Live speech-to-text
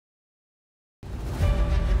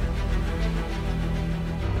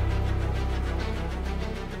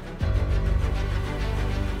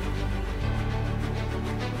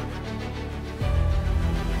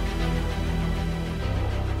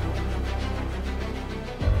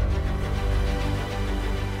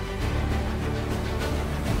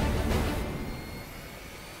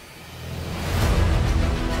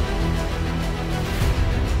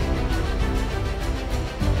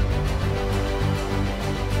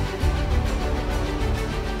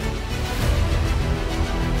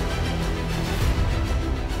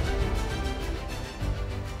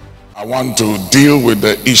I want to deal with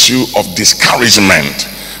the issue of discouragement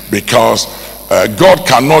because God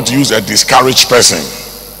cannot use a discouraged person.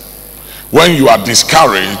 When you are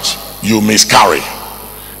discouraged, you miscarry.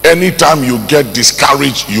 Anytime you get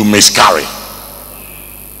discouraged, you miscarry.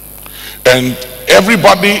 And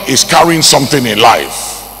everybody is carrying something in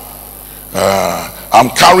life. I'm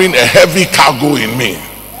carrying a heavy cargo in me.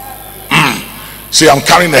 See, I'm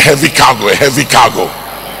carrying a heavy cargo.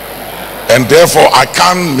 And therefore I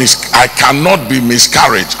cannot be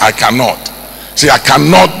miscarried. I cannot. See, I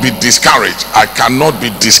cannot be discouraged. I cannot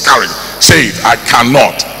be discouraged. Say it, I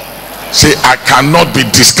cannot. Say, I cannot be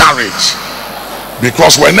discouraged.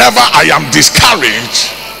 Because whenever I am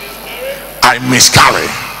discouraged, I miscarry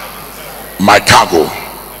my cargo.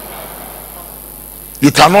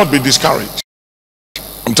 You cannot be discouraged.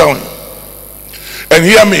 I'm telling you. And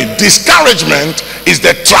hear me, discouragement is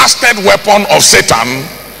the trusted weapon of Satan,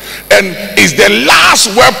 and is the last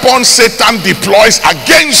weapon Satan deploys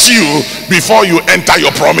against you before you enter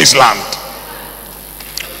your promised land.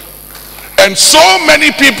 And so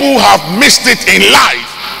many people have missed it in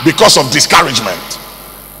life because of discouragement.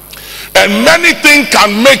 And many things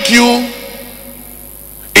can make you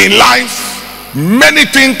in life, many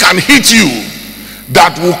things can hit you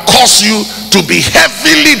that will cause you to be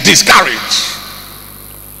heavily discouraged,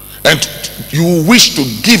 and you wish to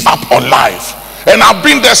give up on life. And I've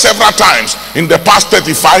been there several times in the past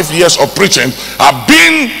 35 years of preaching. I've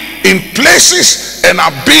been in places and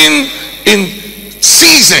I've been in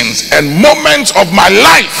seasons and moments of my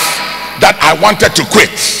life that I wanted to quit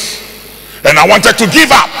and I wanted to give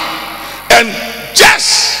up. And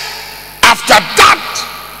just after that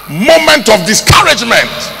moment of discouragement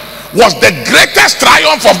was the greatest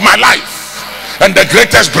triumph of my life and the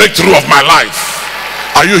greatest breakthrough of my life.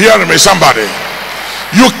 Are you hearing me, somebody?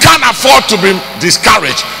 You can't afford to be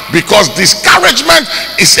discouraged, because discouragement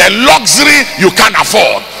is a luxury you can't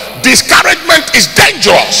afford. Discouragement is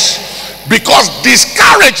dangerous because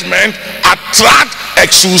discouragement attracts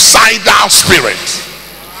a suicidal spirit.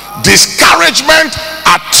 Discouragement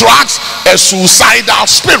attracts a suicidal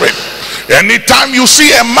spirit. Anytime you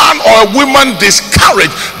see a man or a woman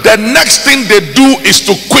discouraged, the next thing they do is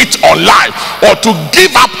to quit on life or to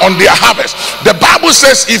give up on their harvest. The Bible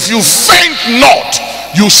says, if you faint not,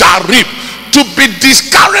 you shall reap. To be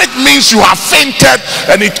discouraged means you have fainted,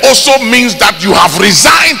 and it also means that you have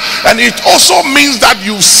resigned, and it also means that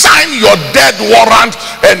you signed your death warrant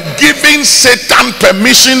and giving Satan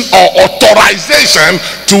permission or authorization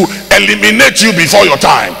to eliminate you before your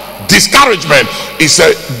time. Discouragement is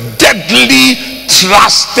a deadly,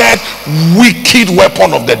 trusted, wicked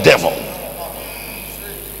weapon of the devil.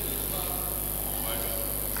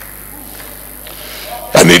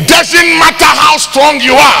 And it doesn't matter how strong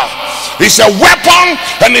you are, it's a weapon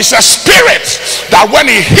and it's a spirit that when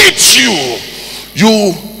it hits you,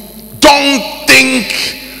 you don't think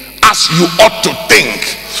as you ought to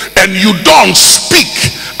think, and you don't speak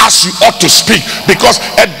as you ought to speak. Because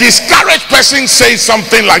a discouraged person says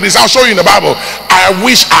something like this. I'll show you in the Bible. I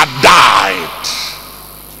wish I died.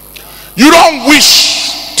 You don't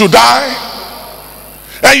wish to die,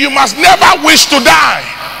 and you must never wish to die,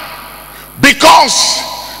 because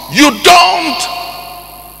you don't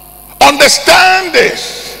understand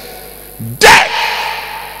this. Death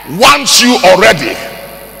wants you already.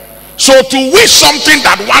 So to wish something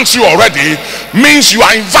that wants you already means you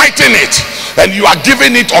are inviting it, and you are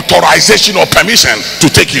giving it authorization or permission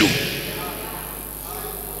to take you.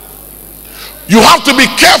 You have to be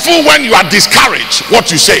careful when you are discouraged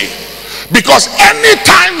what you say, because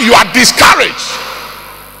anytime you are discouraged,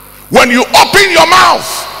 when you open your mouth,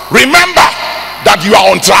 remember that you are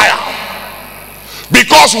on trial,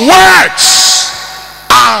 because words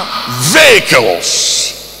are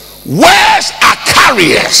vehicles, words are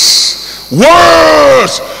carriers,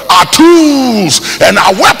 words are tools and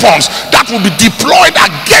are weapons that will be deployed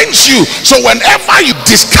against you. So whenever you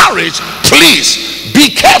discourage, please be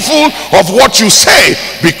careful of what you say,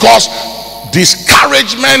 because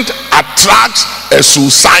discouragement attracts a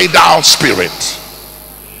suicidal spirit.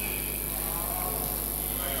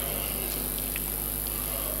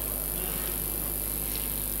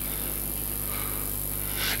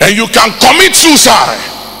 And you can commit suicide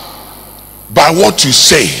by what you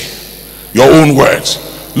say, your own words.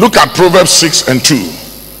 Look at Proverbs 6 and 2.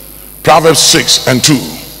 Proverbs 6 and 2.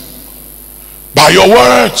 By your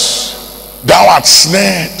words thou art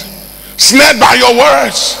snared. Snared by your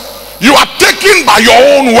words. You are taken by your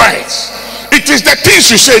own words. It is the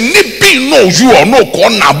things you say, nibi no you or no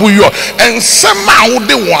konabu you, and somehow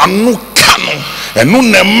they want no canon, and no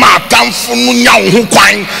nema tamfo no nya ho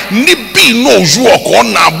kwan, nibi no you or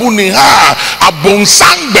konabu ni ha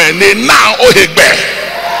abonsangbe ne na ohegbe.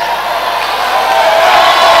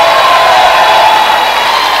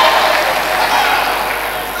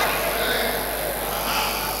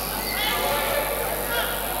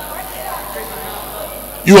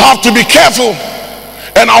 You have to be careful.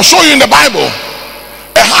 And I'll show you in the Bible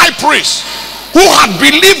a high priest who had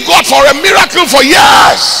believed God for a miracle for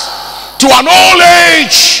years. To an old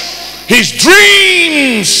age, his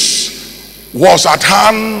dreams was at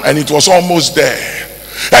hand and it was almost there.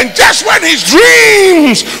 And just when his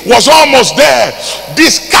dreams was almost there,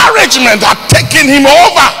 discouragement had taken him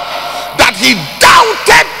over, that he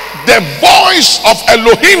doubted the voice of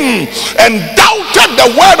Elohim and doubted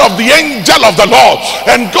the word of the angel of the Lord.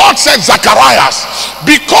 And God said, Zacharias,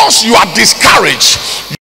 because you are discouraged,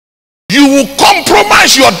 you will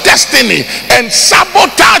compromise your destiny and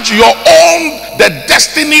sabotage the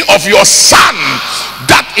destiny of your son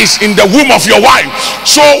that is in the womb of your wife.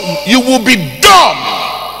 So you will be dumb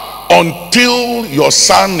until your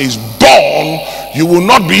son is born. You will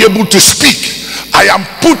not be able to speak. I am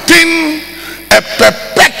putting a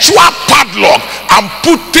perpetual padlock. I'm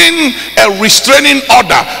putting a restraining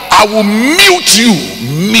order. I will mute you.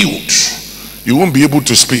 Mute. You won't be able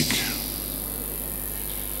to speak.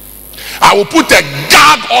 I will put a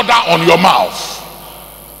gag order on your mouth,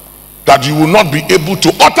 that you will not be able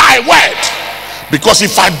to utter a word. Because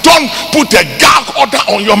if I don't put a gag order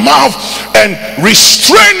on your mouth and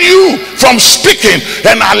restrain you from speaking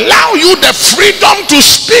and allow you the freedom to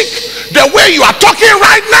speak the way you are talking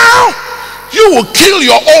right now, you will kill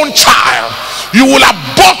your own child. You will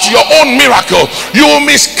abort your own miracle. You will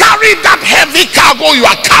miscarry that heavy cargo you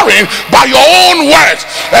are carrying by your own words.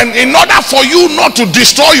 And in order for you not to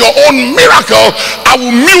destroy your own miracle, I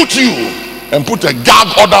will mute you and put a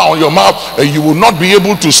gag order on your mouth, and you will not be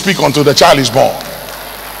able to speak until the child is born.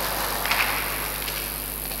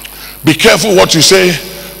 Be careful what you say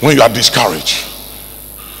when you are discouraged.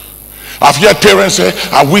 I've heard parents say,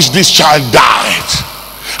 I wish this child died.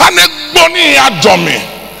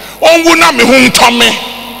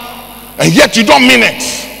 And yet you don't mean it.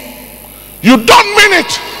 You don't mean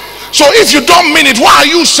it. So if you don't mean it, why are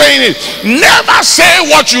you saying it? Never say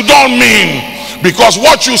what you don't mean, because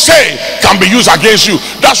what you say can be used against you.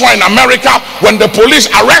 That's why in America, when the police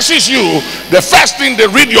arrests you, the first thing they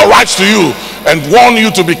read your rights to you and warn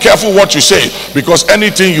you to be careful what you say, because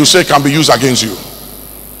anything you say can be used against you.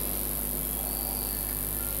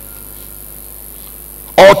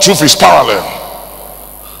 All truth is parallel.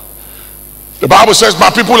 The Bible says,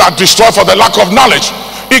 my people are destroyed for the lack of knowledge.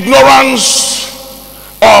 Ignorance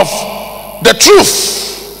of the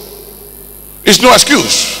truth is no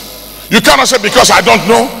excuse. You cannot say, because I don't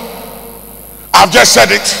know, I've just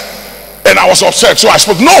said it and I was upset so I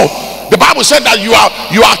spoke. No, the Bible said that you are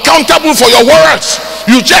accountable for your words.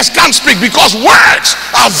 You just can't speak, because words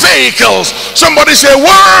are vehicles. Somebody say,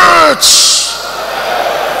 words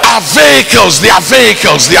are vehicles. They are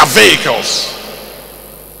vehicles. They are vehicles.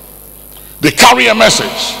 They carry a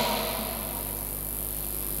message.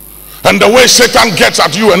 And the way Satan gets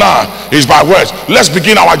at you and I is by words. Let's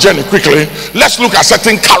begin our journey quickly. Let's look at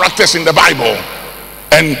certain characters in the Bible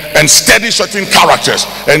and study certain characters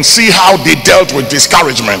and see how they dealt with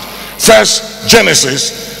discouragement. First,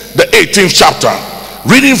 Genesis, the 18th chapter,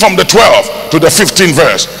 reading from the 12th to the 15th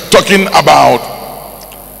verse, talking about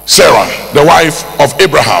Sarah, the wife of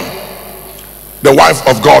Abraham, the wife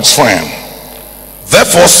of God's friend.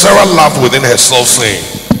 Therefore Sarah laughed within herself, saying,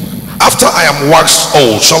 after I am waxed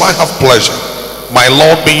old, shall I have pleasure, my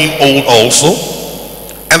Lord being old also?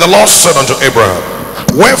 And the Lord said unto Abraham,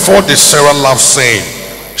 wherefore did Sarah laugh, saying,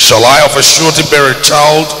 shall I of a surety bear a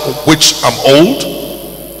child which am old?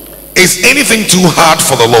 Is anything too hard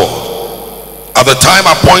for the Lord? At the time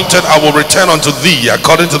appointed I will return unto thee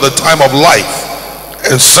according to the time of life,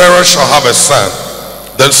 and Sarah shall have a son.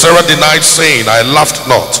 Then Sarah denied, saying, I laughed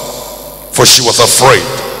not, for she was afraid.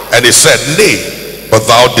 And he said, nay, but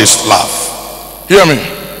thou didst laugh. Hear me.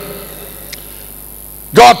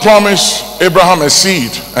 God promised Abraham a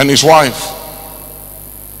seed and his wife.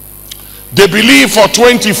 They believed for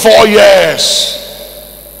 24 years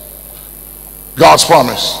God's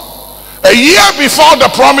promise. A year before the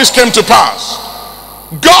promise came to pass,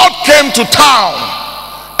 God came to town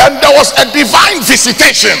and there was a divine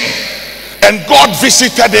visitation, and God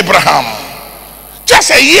visited Abraham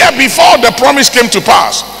just a year before the promise came to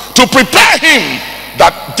pass, to prepare him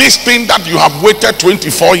that this thing that you have waited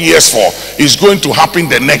 24 years for is going to happen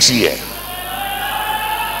the next year.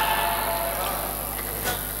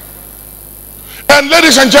 And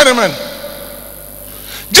ladies and gentlemen,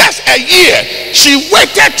 just a year, she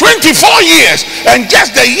waited 24 years, and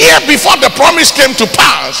just the year before the promise came to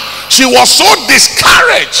pass, she was so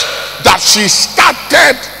discouraged that she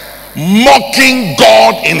started mocking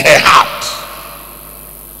God in her heart.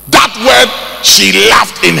 That word she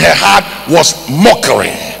laughed in her heart was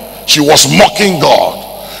mockery. She was mocking God.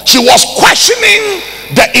 She was questioning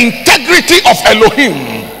the integrity of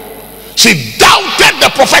Elohim. She doubted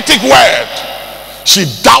the prophetic word. She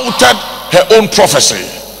doubted her own prophecy.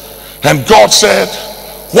 And God said,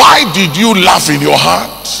 why did you laugh in your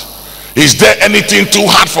heart? Is there anything too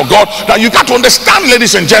hard for God? Now you got to understand,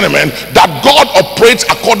 ladies and gentlemen, that God operates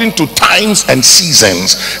according to times and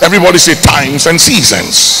seasons. Everybody say times and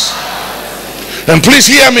seasons. And please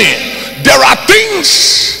hear me. There are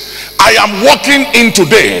things I am walking in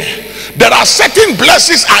today. There are certain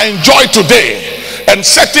blessings I enjoy today and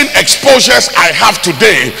certain exposures I have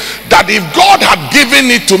today that if God had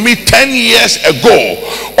given it to me 10 years ago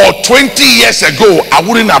or 20 years ago, I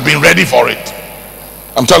wouldn't have been ready for it.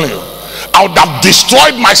 I'm telling you, I would have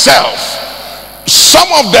destroyed myself. Some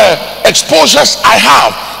of the exposures I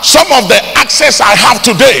have, some of the access I have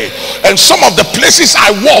today, and some of the places I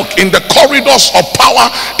walk in the corridors of power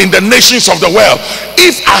in the nations of the world,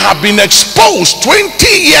 if I had been exposed 20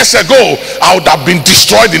 years ago, I would have been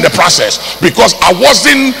destroyed in the process, because I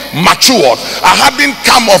wasn't matured. I hadn't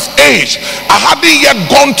come of age. I hadn't yet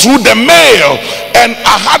gone through the mail, and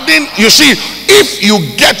I hadn't, you see, if you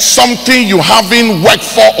get something you haven't worked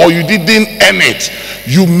for or you didn't earn it,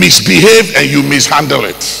 you misbehave and you mishandle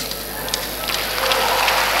it.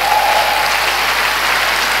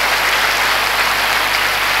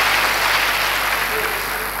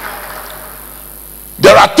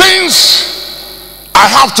 There are things I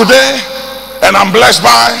have today and I'm blessed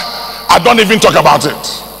by, I don't even talk about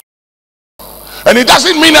it. And it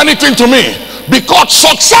doesn't mean anything to me, because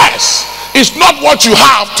success is not what you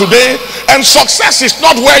have today, and success is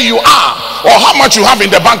not where you are or how much you have in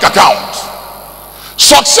the bank account.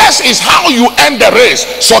 Success is how you end the race.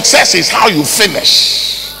 Success is how you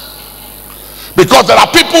finish. Because there are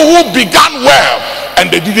people who began well and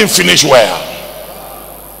they didn't finish well.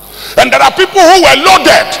 And there are people who were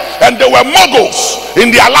loaded and they were moguls in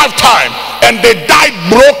their lifetime, and they died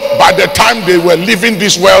broke. By the time they were living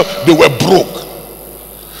this world, they were broke.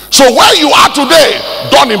 So where you are today,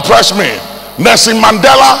 don't impress me. Nelson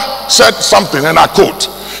Mandela said something, and I quote.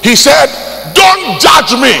 He said, don't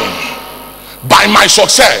judge me by my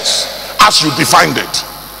success as you defined it,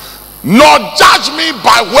 nor judge me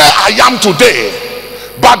by where I am today.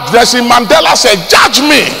 But Nelson Mandela said, judge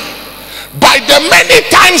me by the many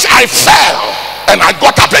times I fell and I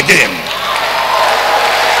got up again.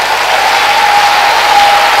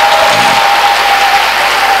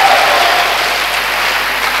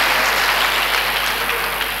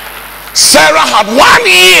 Sarah had 1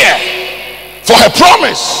 year for her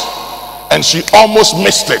promise and she almost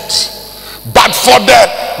missed it. But for the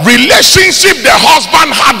relationship the husband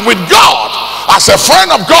had with God, as a friend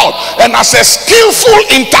of God and as a skillful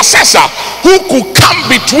intercessor who could come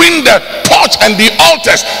between the porch and the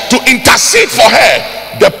altars to intercede for her,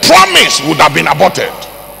 the promise would have been aborted,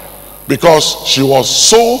 because she was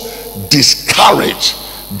so discouraged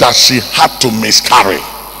that she had to miscarry.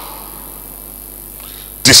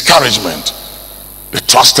 Discouragement, the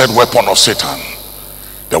trusted weapon of Satan,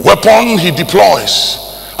 the weapon he deploys.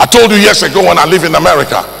 I told you years ago, when I lived in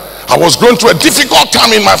America, I was going through a difficult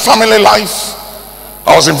time in my family life.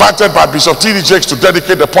 I was invited by Bishop T.D. Jakes to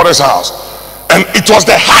dedicate the Potter's House, and it was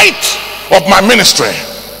the height of my ministry.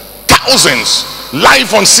 Thousands live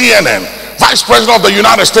on CNN. Vice President of the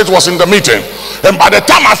United States was in the meeting, and by the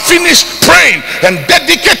time I finished praying and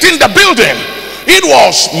dedicating the building, it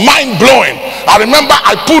was mind-blowing. I remember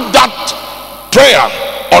I put that prayer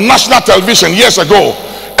on national television years ago,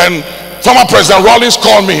 and former President Rawlings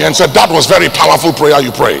called me and said, that was very powerful prayer you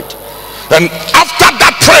prayed. And after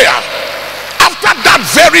that prayer, after that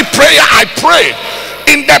very prayer I prayed,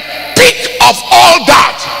 in the peak of all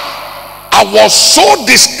that, I was so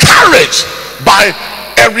discouraged by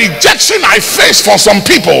a rejection I faced from some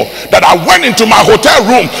people that I went into my hotel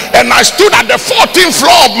room and I stood at the 14th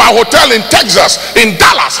floor of my hotel in Texas, in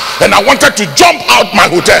Dallas, and I wanted to jump out my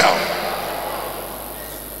hotel.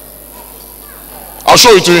 I'll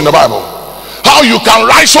show it to you in the Bible, how you can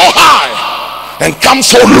rise so high and come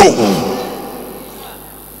so low.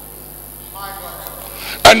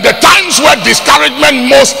 And the times where discouragement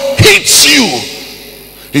most hits you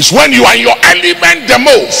is when you are in your element the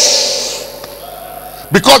most.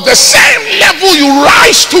 Because the same level you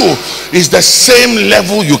rise to is the same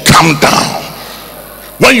level you come down.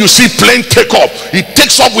 When you see plane take off, it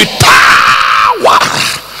takes off with power.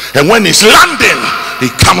 And when he's landing, he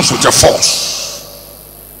comes with a force.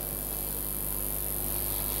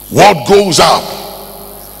 What goes up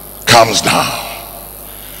comes down.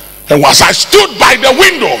 And as I stood by the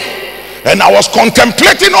window and I was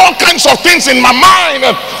contemplating all kinds of things in my mind,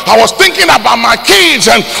 and I was thinking about my kids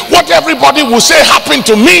and what everybody would say happened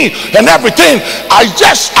to me and everything, I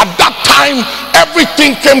just, at that time,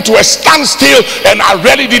 everything came to a standstill and I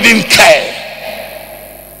really didn't care.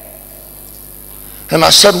 And I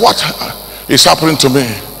said, what is happening to me?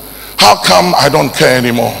 How come I don't care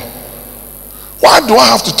anymore? Why do I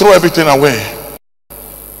have to throw everything away?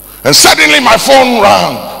 And suddenly my phone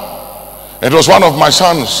rang. It was one of my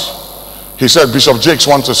sons. He said, Bishop Jakes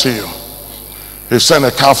wants to see you. He sent a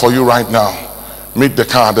car for you right now. Meet the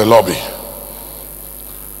car at the lobby.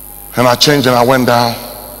 And I changed and I went down.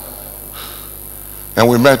 And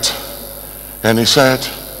we met. And he said,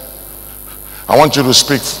 I want you to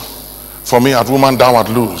speak for me at Woman Thou Art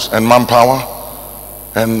Loose and Manpower.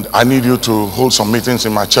 And I need you to hold some meetings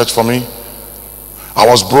in my church for me. I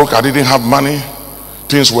was broke. I didn't have money.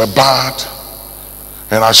 Things were bad.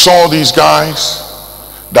 And I saw these guys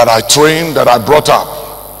that I trained, that I brought up,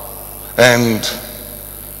 and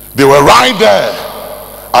they were right there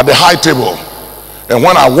at the high table. And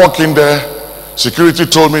when I walked in there, security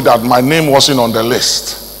told me that my name wasn't on the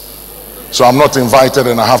list, so I'm not invited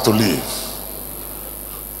and I have to leave.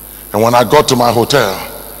 And when I got to my hotel,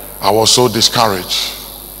 I was so discouraged,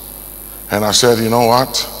 and I said, you know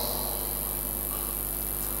what,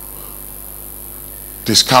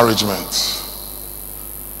 discouragement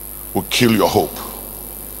will kill your hope.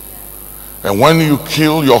 And when you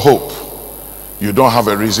kill your hope, you don't have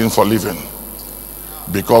a reason for living,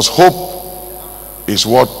 because hope is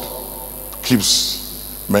what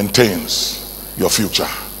maintains your future.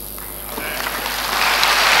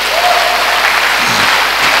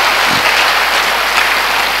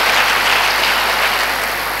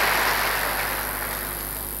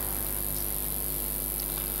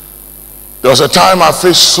 There was a time I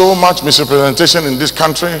faced so much misrepresentation in this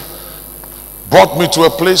country, brought me to a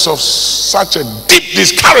place of such a deep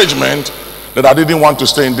discouragement that I didn't want to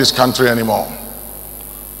stay in this country anymore.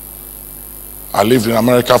 I lived in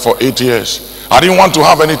America for 8 years. I didn't want to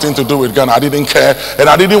have anything to do with Ghana. I didn't care, and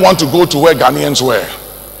I didn't want to go to where Ghanaians were.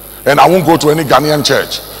 And I won't go to any Ghanaian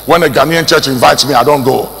church. When a Ghanaian church invites me, I don't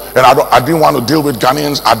go. And I didn't want to deal with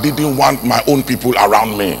Ghanaians. I didn't want my own people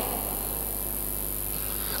around me.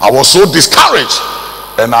 I was so discouraged,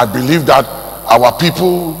 and I believe that our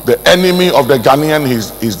people, the enemy of the Ghanaian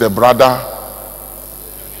is the brother,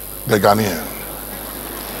 the Ghanaian.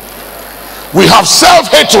 We have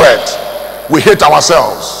self-hatred. We hate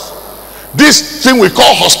ourselves. This thing we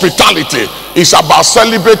call hospitality is about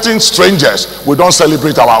celebrating strangers. We don't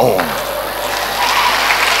celebrate our own.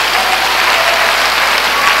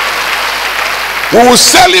 We will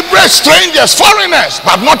celebrate strangers, foreigners,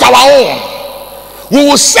 but not our own. We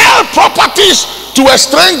will sell properties to a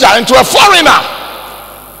stranger and to a foreigner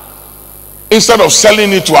instead of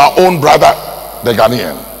selling it to our own brother, the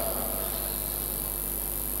Ghanaian.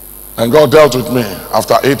 And God dealt with me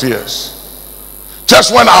after 8 years.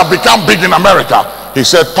 Just when I become big in America, he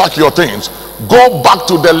said, pack your things, go back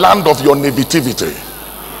to the land of your nativity.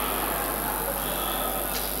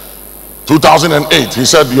 2008, he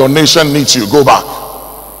said, your nation needs you, go back.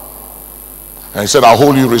 And he said, I'll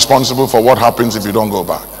hold you responsible for what happens if you don't go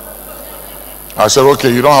back. I said, okay,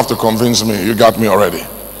 you don't have to convince me, you got me already.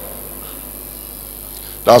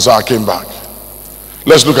 That's how I came back.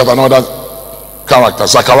 Let's look at another character,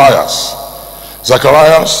 Zacharias.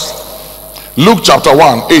 Zacharias, Luke chapter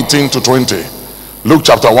 1, 18 to 20. Luke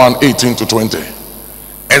chapter 1, 18 to 20.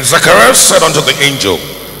 And Zacharias said unto the angel,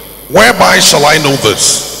 whereby shall I know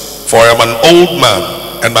this? For I am an old man,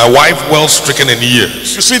 and my wife well stricken in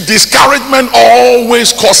years. You see, discouragement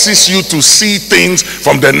always causes you to see things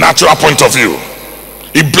from the natural point of view.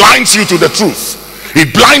 It blinds you to the truth.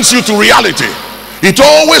 It blinds you to reality. It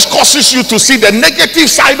always causes you to see the negative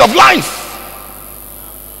side of life.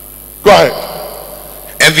 Go ahead.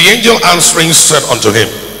 And the angel answering said unto him,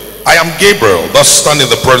 I am Gabriel, thus stand in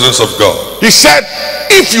the presence of God. He said,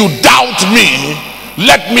 if you doubt me,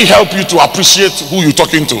 let me help you to appreciate who you're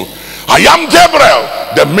talking to. I am Gabriel,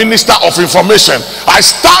 the minister of information. I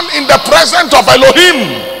stand in the presence of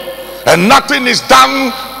Elohim, and nothing is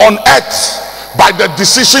done on earth by the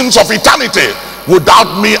decisions of eternity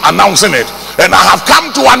without me announcing it. And I have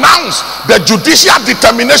come to announce the judicial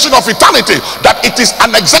determination of eternity, that it is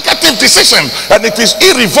an executive decision and it is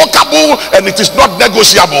irrevocable and it is not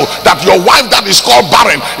negotiable, that your wife that is called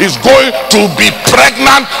barren is going to be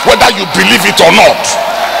pregnant whether you believe it or not.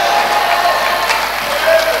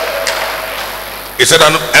 He said,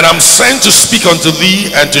 and I'm sent to speak unto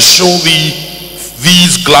thee and to show thee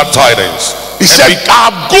these glad tidings. He said, I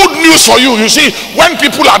have good news for you. You see, when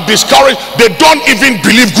people are discouraged, they don't even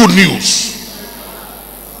believe good news.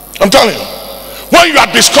 I'm telling you. When you are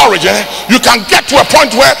discouraged, you can get to a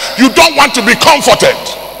point where you don't want to be comforted.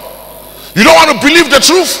 You don't want to believe the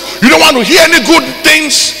truth. You don't want to hear any good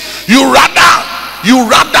things. You rather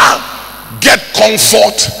get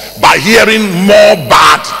comfort by hearing more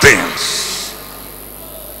bad things.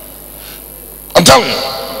 I'm telling you.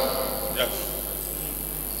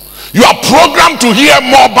 You are programmed to hear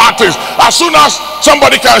more bad things. As soon as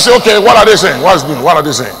somebody can say, okay, what are they saying? What is new? What are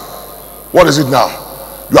they saying? What is it now?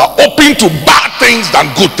 You are open to bad things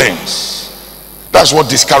than good things. That's what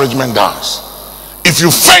discouragement does. If you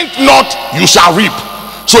faint not, you shall reap.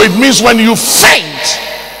 So it means when you faint,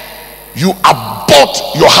 you abort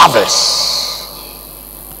your harvest.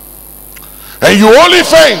 And you only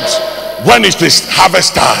faint when it is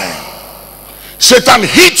harvest time. Satan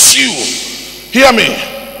hits you. Hear me.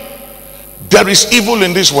 There is evil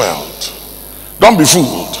in this world. Don't be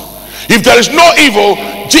fooled. If there is no evil,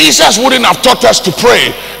 Jesus wouldn't have taught us to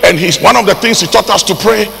pray. And one of the things he taught us to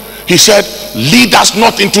pray, he said, lead us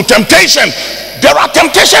not into temptation. There are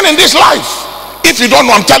temptations in this life. If you don't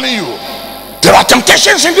know, I'm telling you, there are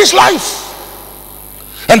temptations in this life.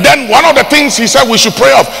 And then one of the things he said we should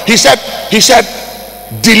pray of, he said,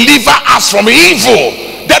 deliver us from evil.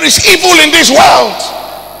 There is evil in this world.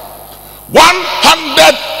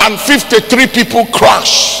 153 people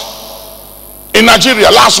crashed in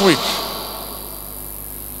Nigeria last week.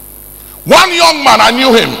 One young man, I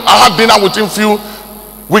knew him. I had dinner with him a few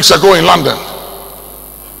weeks ago in London.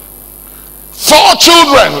 4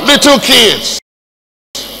 children, little kids,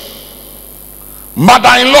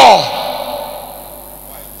 mother-in-law,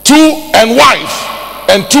 2 and wife,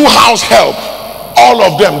 and 2 house help. All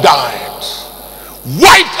of them died.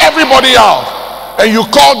 Wiped everybody out. And you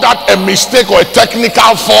call that a mistake or a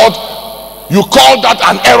technical fault? You call that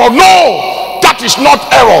an error? No, that is not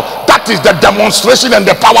error. That is the demonstration and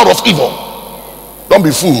the power of evil. Don't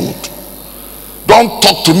be fooled. Don't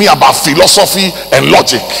talk to me about philosophy and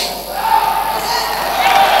logic.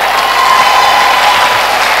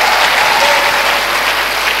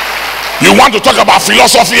 You want to talk about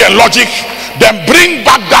philosophy and logic? Then bring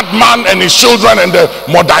back that man and his children and the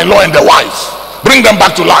mother-in-law and the wife. Bring them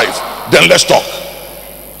back to life. Then let's talk.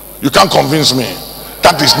 You can't convince me.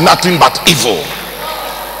 That is nothing but evil.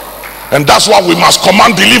 And that's why we must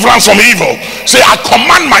command deliverance from evil. Say, I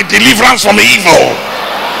command my deliverance from evil.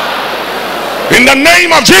 In the name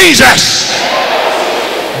of Jesus.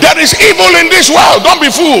 There is evil in this world. Don't be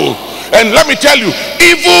fooled. And let me tell you,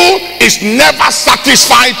 evil is never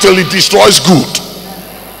satisfied till it destroys good.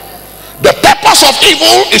 The purpose of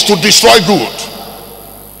evil is to destroy good.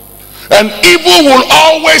 And evil will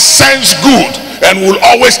always sense good and will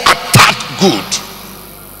always attack good.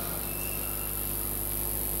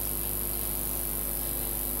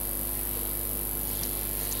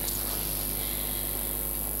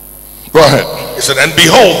 Go ahead. He said, and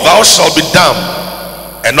behold, thou shalt be dumb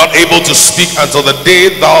and not able to speak until the day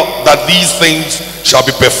that these things shall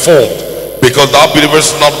be performed, because thou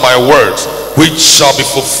believest not my words, which shall be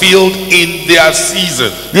fulfilled in their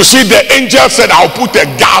season. You see, the angel said, I'll put a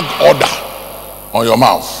gag order on your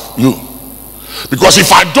mouth. Because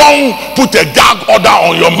if I don't put a gag order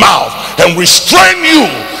on your mouth and restrain you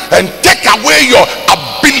and take away your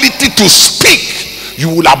ability to speak, you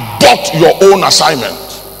will abort your own assignment.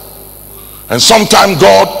 And sometimes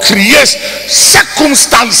God creates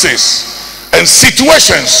circumstances and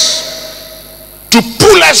situations to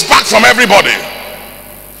pull us back from everybody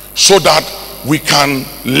so that we can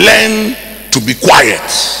learn to be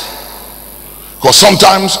quiet. Because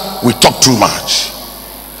sometimes we talk too much.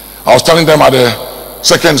 I was telling them at the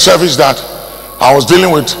second service that I was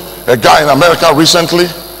dealing with a guy in America recently,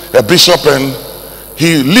 a bishop, and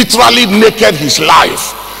he literally naked his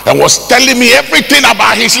life and was telling me everything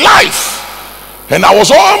about his life. And I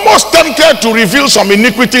was almost tempted to reveal some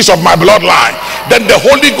iniquities of my bloodline. Then the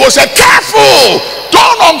Holy Ghost said, careful,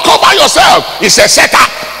 don't uncover yourself. It's a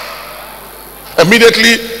setup.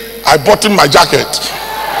 Immediately I buttoned my jacket.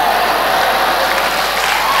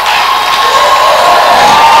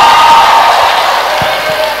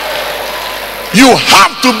 You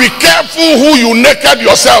have to be careful who you naked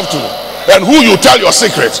yourself to and who you tell your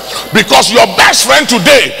secrets, because your best friend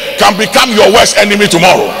today can become your worst enemy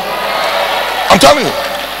tomorrow. I'm telling you.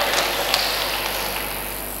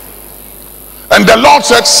 And the Lord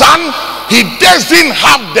said, son, he doesn't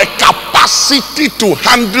have the capacity to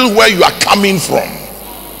handle where you are coming from.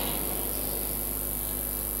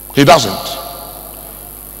 He doesn't.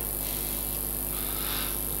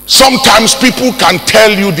 Sometimes people can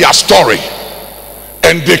tell you their story,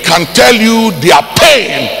 and they can tell you their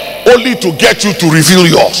pain only to get you to reveal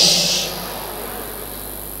yours.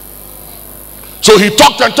 So he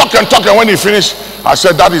talked and talked and talked, and when he finished, I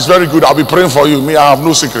said, that is very good, I'll be praying for you. Me, I have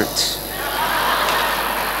no secrets.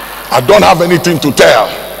 I don't have anything to tell.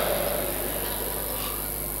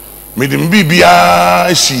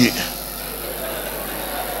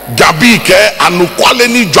 Gabi ke anukwale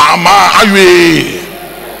ni drama aye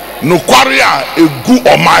nukwaria egu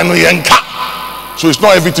omano yenka. So it's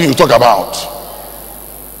not everything you talk about.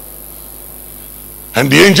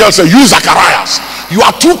 And the angel said, you Zacharias, you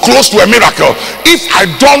are too close to a miracle. If I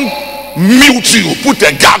don't mute you, put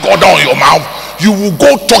a gag order on your mouth, you will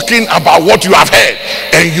go talking about what you have heard,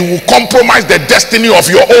 and you will compromise the destiny of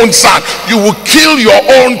your own son. You will kill your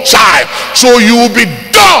own child. So you will be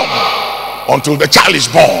dumb until the child is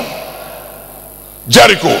born.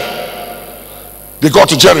 Jericho. They got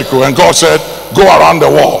to Jericho, and God said, go around the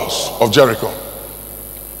walls of Jericho.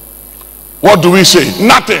 What do we say?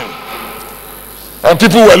 Nothing. And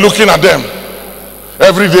people were looking at them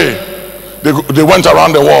every day. They went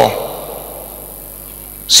around the wall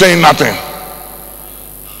saying nothing.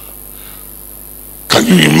 Can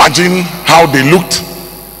you imagine how they looked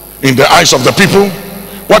in the eyes of the people?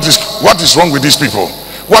 What is wrong with these people?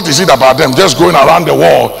 What is it about them just going around the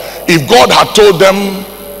wall? If God had told them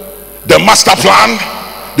the master plan,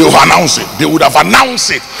 they would announce it. They would have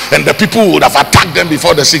announced it, and the people would have attacked them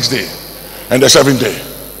before the 6th day and the 7th day.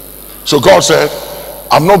 So God said,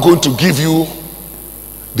 I'm not going to give you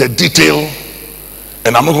the detail,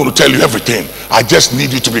 and I'm not going to tell you everything. I just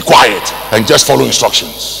need you to be quiet and just follow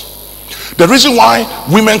instructions. The reason why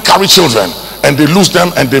women carry children and they lose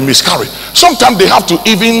them and they miscarry, sometimes they have to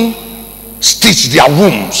even stitch their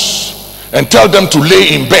wombs and tell them to lay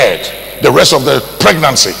in bed the rest of the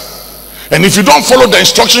pregnancy. And if you don't follow the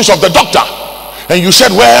instructions of the doctor, and you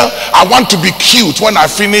said, well, I want to be cute when I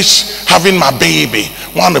finish having my baby.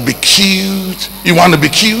 Want to be cute? You want to be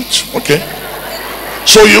cute? Okay.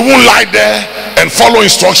 So you won't lie there and follow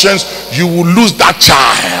instructions. You will lose that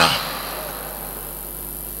child.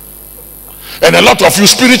 And a lot of you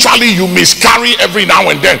spiritually, you miscarry every now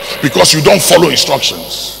and then because you don't follow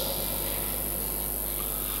instructions.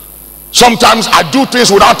 Sometimes I do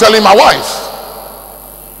things without telling my wife.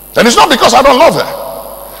 And it's not because I don't love her.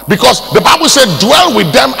 Because the Bible said, dwell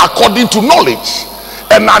with them according to knowledge.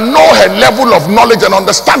 And I know her level of knowledge and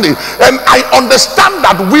understanding. And I understand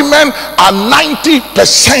that women are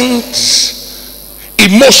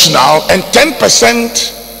 90% emotional and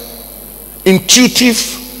 10%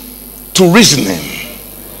 intuitive to reasoning.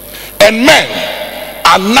 And men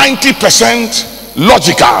are 90%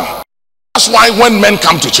 logical. That's why when men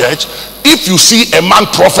come to church, if you see a man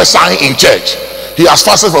prophesying in church, he has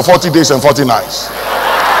fasted for 40 days and 40 nights.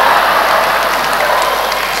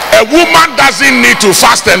 A woman doesn't need to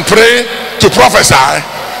fast and pray to prophesy.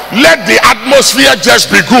 Let the atmosphere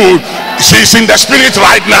just be good. She's in the spirit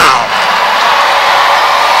right now.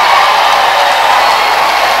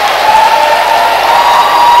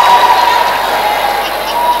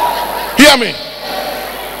 Hear me.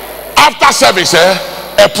 After service,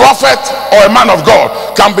 a prophet or a man of God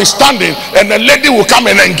can be standing, and a lady will come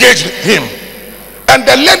and engage him. And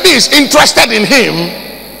the lady is interested in him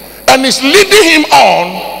and is leading him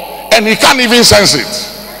on, and he can't even sense it.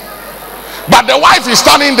 But the wife is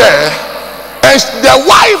standing there, and the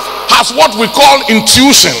wife has what we call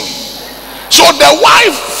intuition. So the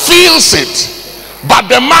wife feels it, but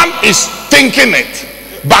the man is thinking it,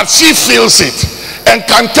 but she feels it and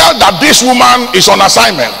can tell that this woman is on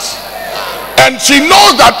assignment. And she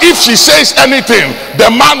knows that if she says anything, the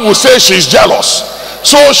man will say she's jealous.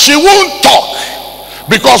 So she won't talk.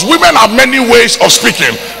 Because women have many ways of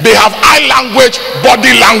speaking. They have eye language,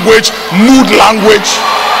 body language, mood language.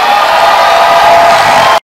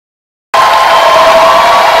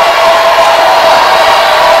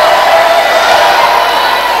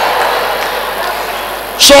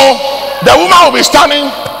 So the woman will be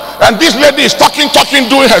standing, and this lady is talking,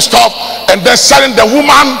 doing her stuff, and then suddenly the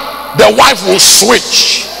wife will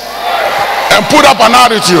switch and put up an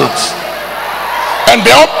attitude. And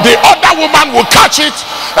the other woman will catch it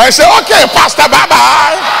and say, okay, pastor,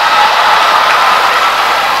 bye-bye.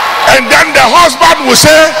 And then the husband will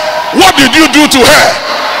say, what did you do to her?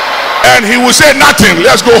 And he will say, nothing.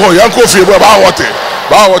 Let's go home.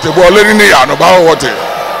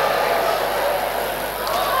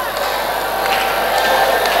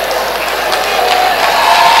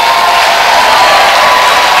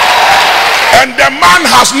 And the man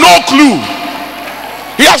has no clue.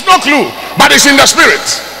 He has no clue. But it's in the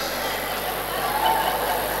spirit.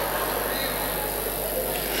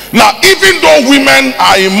 Now, even though women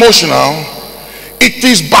are emotional, it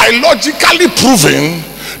is biologically proven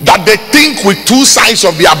that they think with two sides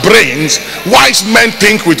of their brains, whilst men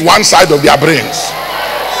think with one side of their brains.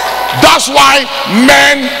 That's why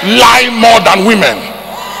men lie more than women.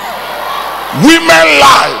 Women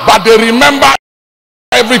lie, but they remember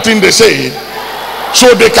everything they say,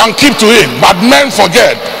 so they can keep to it. But men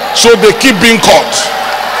forget, so they keep being caught.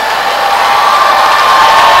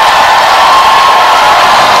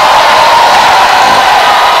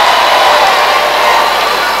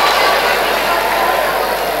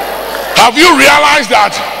 Have you realized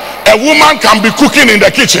that a woman can be cooking in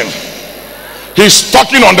the kitchen? He's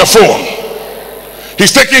talking on the phone.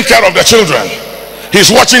 He's taking care of the children. He's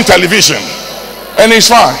watching television. And he's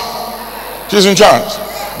fine. She's in charge.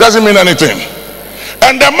 Doesn't mean anything.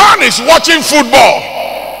 And the man is watching football.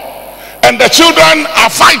 And the children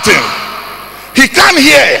are fighting. He can't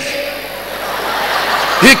hear.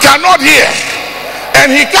 He cannot hear. And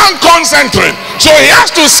he can't concentrate, so he has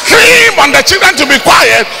to scream on the children to be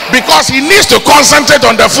quiet, because he needs to concentrate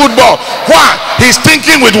on the football. Why? He's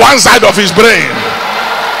thinking with one side of his brain.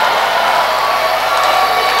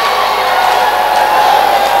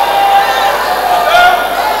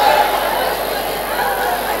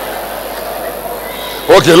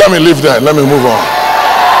 Okay, let me leave that. Let me move on.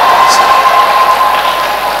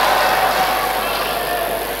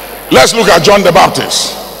 Let's look at John the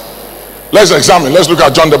Baptist. Let's examine. Let's look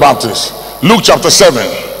at John the Baptist. Luke chapter 7,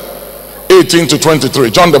 18 to 23.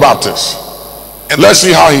 John the Baptist. And let's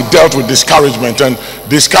see how he dealt with discouragement. And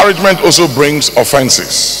discouragement also brings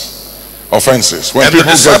offenses. Offenses. When and the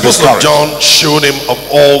disciples of John showed him of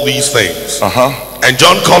all these things. And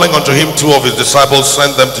John, calling unto him two of his disciples,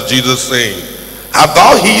 sent them to Jesus, saying, Art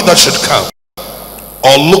thou he that should come,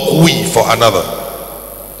 or look we for another?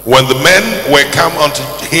 When the men were come unto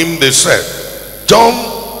him, they said, John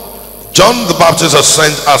the Baptist has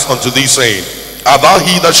sent us unto thee, saying, Art thou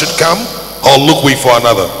he that should come, or look we for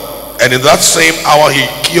another? And in that same hour he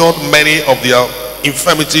cured many of their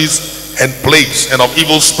infirmities and plagues and of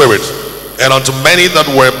evil spirits, and unto many that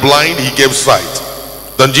were blind he gave sight.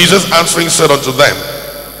 Then Jesus answering said unto them,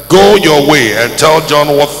 Go your way and tell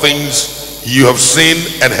John what things you have seen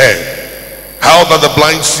and heard, how that the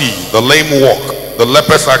blind see, the lame walk, the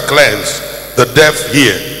lepers are cleansed, the deaf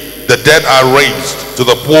hear, the dead are raised, to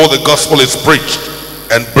the poor the gospel is preached,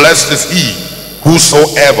 and blessed is he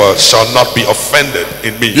whosoever shall not be offended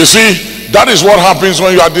in me. You see, that is what happens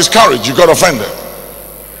when you are discouraged. You got offended.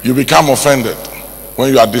 You become offended.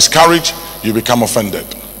 When you are discouraged, you become offended.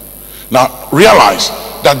 Now realize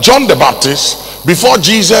that John the Baptist, before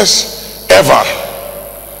Jesus ever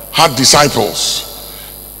had disciples,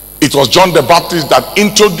 it was John the Baptist that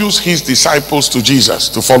introduced his disciples to Jesus,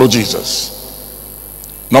 to follow Jesus.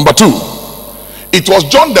 Number two, it was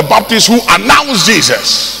John the Baptist who announced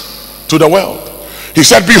Jesus to the world. He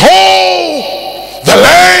said, Behold the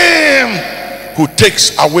Lamb who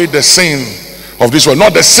takes away the sin of this world.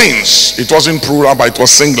 Not the sins. It wasn't plural, but it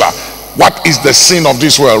was singular. What is the sin of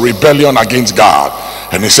this world? Rebellion against God.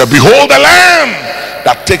 And he said, Behold the Lamb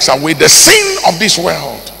that takes away the sin of this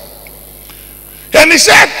world. And he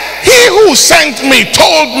said, He who sent me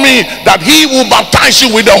told me that he will baptize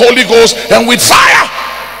you with the Holy Ghost and with fire.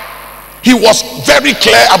 He was very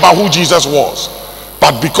clear about who Jesus was.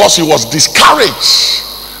 But because he was discouraged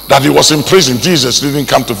that he was in prison, Jesus didn't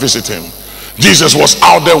come to visit him. Jesus was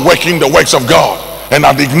out there working the works of God and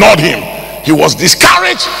had ignored him. He was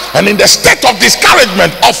discouraged, and in the state of discouragement,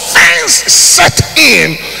 offense set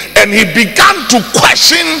in, and he began to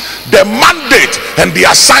question the mandate and the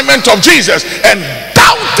assignment of Jesus and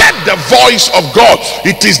doubted the voice of God.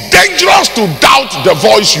 It is dangerous to doubt the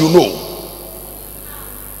voice you know.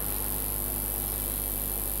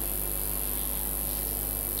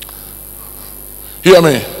 Hear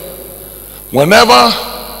me. Whenever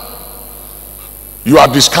you are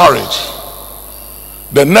discouraged,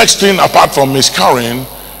 the next thing apart from miscarrying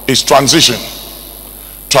is transition.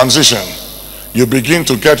 Transition. You begin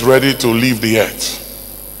to get ready to leave the earth.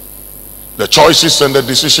 The choices and the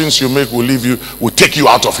decisions you make will take you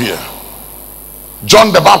out of here.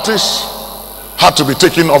 John the Baptist had to be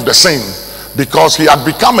taken off the scene because he had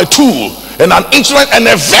become a tool and an instrument and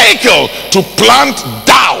a vehicle to plant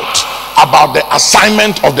doubt about the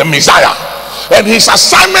assignment of the Messiah. And his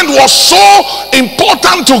assignment was so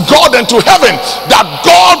important to God and to heaven that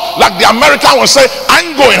God, like the American will say,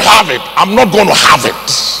 I'm going to have it. I'm not going to have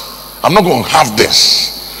it. I'm not going to have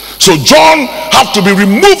this. So John had to be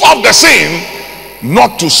removed off the scene,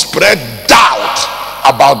 not to spread doubt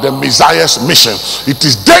about the Messiah's mission. It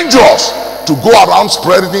is dangerous to go around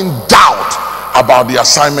spreading doubt about the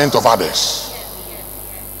assignment of others.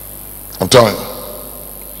 I'm telling you.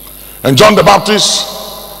 And John the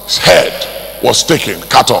Baptist's head was taken,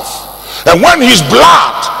 cut off. And when his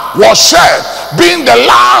blood was shed, being the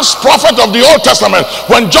last prophet of the Old Testament,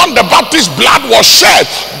 when John the Baptist's blood was shed,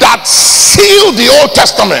 that sealed the Old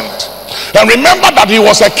Testament. And remember that he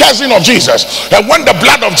was a cousin of Jesus, and when the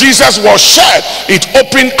blood of Jesus was shed, it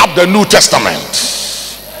opened up the New Testament.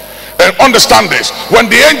 And understand this, when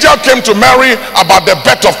the angel came to Mary about the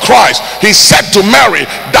birth of Christ, he said to Mary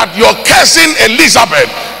that your cousin Elizabeth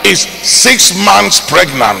is 6 months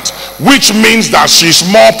pregnant, which means that she's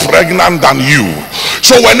more pregnant than you.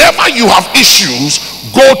 So whenever you have issues,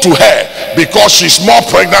 go to her, because she's more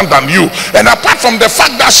pregnant than you. And apart from the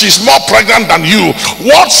fact that she's more pregnant than you,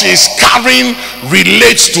 what she's carrying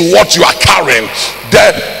relates to what you are carrying.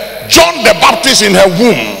 The John the Baptist in her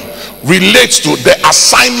womb relates to the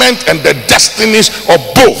assignment, and the destinies of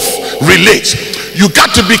both relate. You got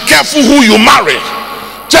to be careful who you marry.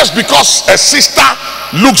 Just because a sister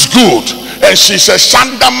looks good and she's a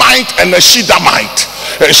Shandamite and a Shidamite,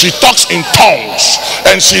 and she talks in tongues,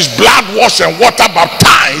 and she's blood washed and water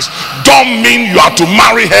baptized, don't mean you are to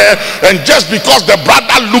marry her. And just because the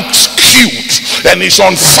brother looks cute and is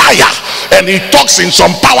on fire and he talks in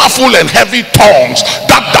some powerful and heavy tongues,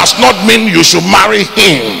 that does not mean you should marry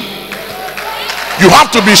him. You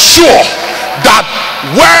have to be sure that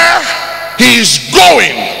where he is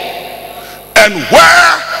going and where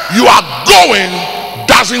you are going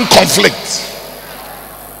doesn't conflict.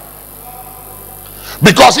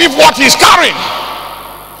 Because if what he's carrying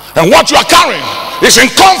and what you are carrying is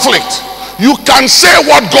in conflict, you can say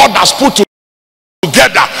what God has put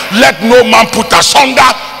together, let no man put asunder,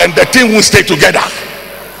 and the thing will stay together.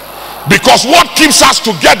 Because what keeps us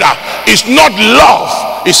together is not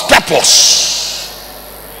love, it's purpose,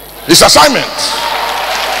 it's assignment.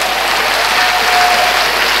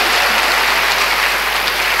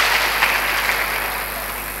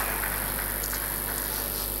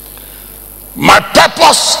 My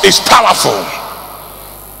purpose is powerful,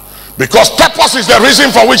 because purpose is the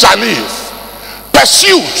reason for which I live.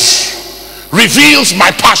 Pursuit reveals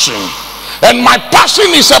my passion, and my passion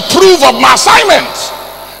is a proof of my assignment,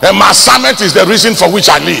 and my assignment is the reason for which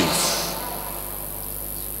I live.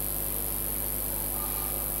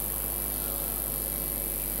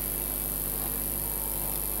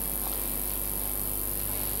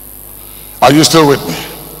 Are you still with me?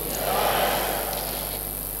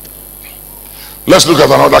 Let's look at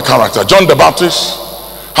another character. John the Baptist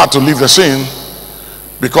had to leave the scene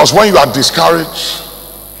because when you are discouraged,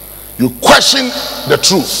 you question the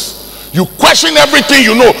truth, you question everything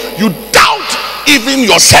you know, you doubt even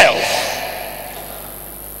yourself,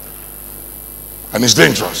 and it's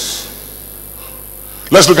dangerous.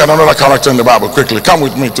 Let's look at another character in the Bible quickly. Come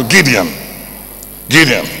with me to Gideon.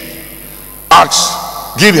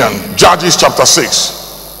 Judges chapter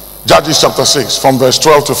 6. Judges chapter 6 from verse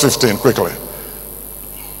 12 to 15 quickly.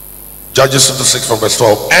 Judges chapter 6 from verse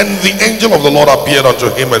 12. And the angel of the Lord appeared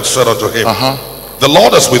unto him and said unto him, the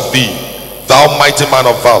Lord is with thee, thou mighty man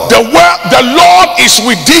of valor. The Lord is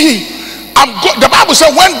with thee. The Bible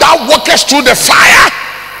says, when thou walkest through the fire,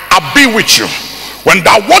 I'll be with you. When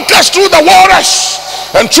thou walkest through the waters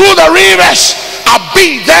and through the rivers, I'll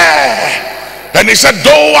be there. And he said,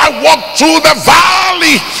 though I walk through the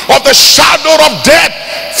valley of the shadow of death,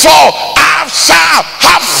 for I shall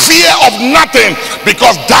have fear of nothing,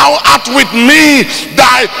 because thou art with me.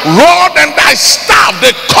 Thy rod and thy staff,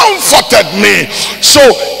 they comforted me. So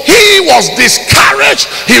he was discouraged,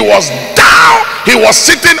 he was down, he was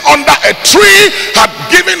sitting under a tree, had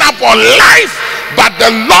given up on life, but the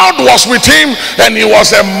Lord was with him, and he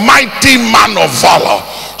was a mighty man of valor.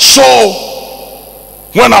 So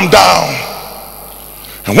when I'm down,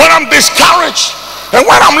 and when I'm discouraged, and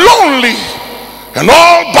when I'm lonely and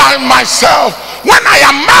all by myself, when I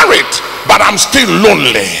am married but I'm still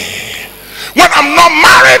lonely, when I'm not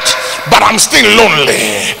married but I'm still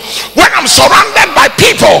lonely, when I'm surrounded by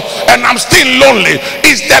people and I'm still lonely,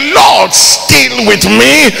 is the Lord still with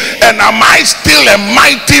me? And am I still a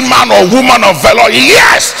mighty man or woman of valor?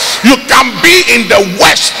 Yes. You can be in the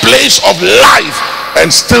worst place of life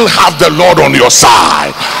and still have the Lord on your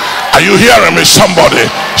side. Are you hearing me? Somebody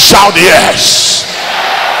shout yes.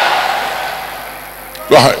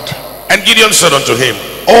 Go ahead. And Gideon said unto him,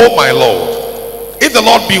 O my Lord, if the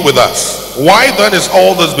Lord be with us, why then is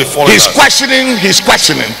all this before us? He's questioning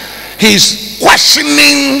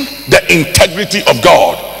the integrity of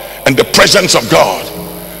God and the presence of God.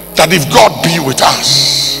 That if God be with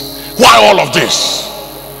us, why all of this?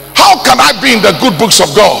 How can I be in the good books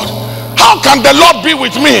of God? How can the Lord be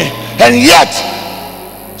with me and yet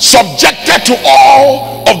subjected to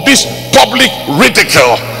all of this public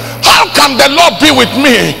ridicule? How how can the Lord be with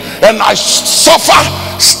me and I suffer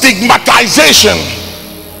stigmatization,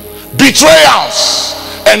 betrayals,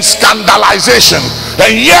 and scandalization,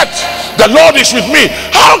 and yet the Lord is with me?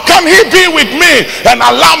 How can he be with me and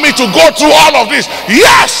allow me to go through all of this?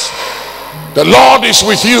 Yes, the Lord is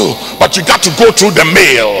with you, but you got to go through the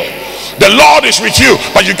mail. The Lord is with you,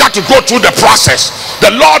 but you got to go through the process. The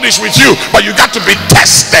Lord is with you, but you got to be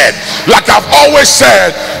tested. Like I've always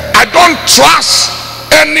said, I don't trust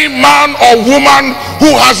any man or woman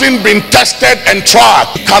who hasn't been tested and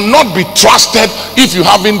tried. You cannot be trusted if you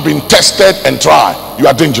haven't been tested and tried. You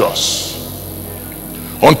are dangerous.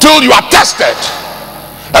 Until you are tested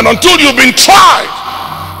and until you've been tried,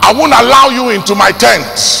 I won't allow you into my tent,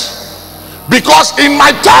 because in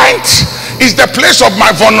my tent is the place of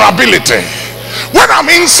my vulnerability. When I'm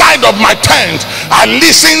inside of my tent, I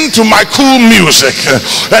listen to my cool music,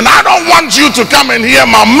 and I don't want you to come and hear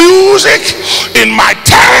my music in my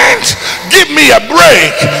tent. Give me a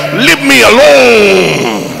break. Leave me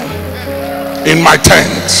alone in my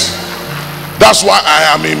tent. That's why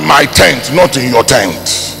I am in my tent, not in your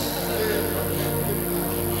tent.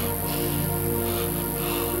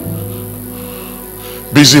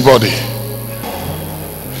 Busybody.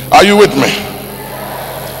 Are you with me?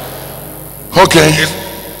 Okay.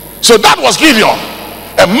 So that was Gideon,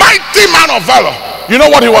 a mighty man of valor. You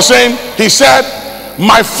know what he was saying? He said,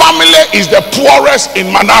 my family is the poorest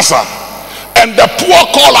in Manasseh, and the poor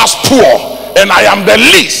call us poor, and I am the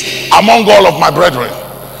least among all of my brethren.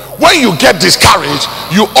 When you get discouraged,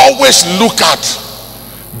 you always look at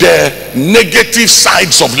the negative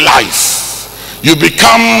sides of life. You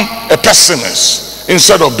become a pessimist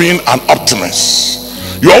instead of being an optimist.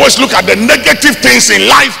 You always look at the negative things in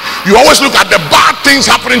life. You always look at the bad things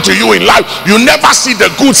happening to you in life. You never see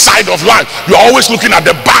the good side of life. You're always looking at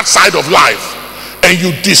the bad side of life, and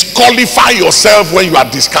you disqualify yourself when you are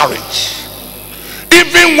discouraged.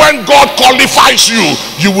 Even when God qualifies you,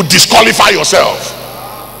 you will disqualify yourself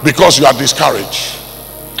because you are discouraged.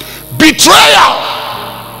 Betrayal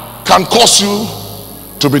can cause you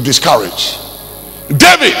to be discouraged.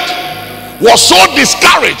 David was so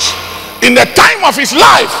discouraged in the time of his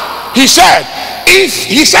life. He said,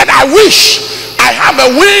 I wish I have a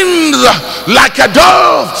wing like a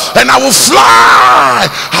dove, and I will fly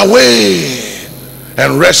away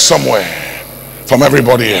and rest somewhere from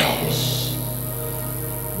everybody else.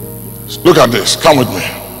 Look at this. Come with me.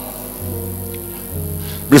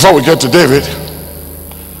 Before we get to David,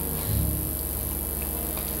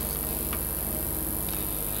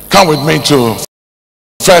 come with me to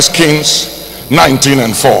 1 Kings 19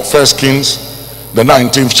 and 4. 1 Kings, the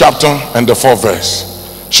 19th chapter and the 4th verse.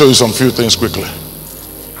 Show you some few things quickly.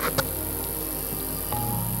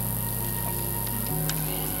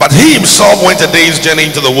 But he himself went a day's journey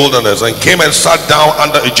into the wilderness and came and sat down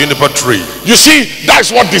under a juniper tree. You see,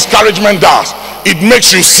 that's what discouragement does. It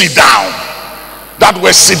makes you sit down. That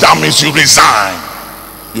word sit down means you resign,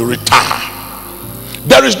 you retire.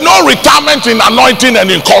 There is no retirement in anointing and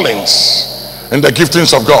in callings and the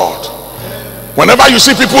giftings of God. Whenever you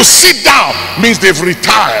see people sit down, means they've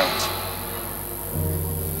retired.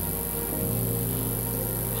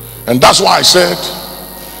 And that's why I said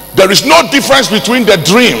there is no difference between the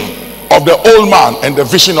dream of the old man and the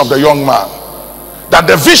vision of the young man. That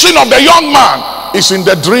the vision of the young man is in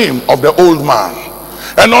the dream of the old man.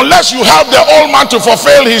 And unless you help the old man to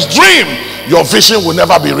fulfill his dream, your vision will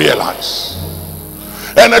never be realized.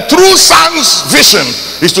 And a true son's vision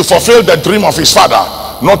is to fulfill the dream of his father,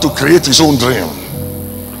 not to create his own dream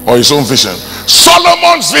or his own vision.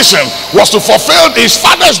 Solomon's vision was to fulfill his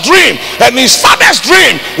father's dream, and his father's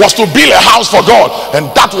dream was to build a house for God.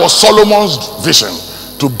 And that was Solomon's vision,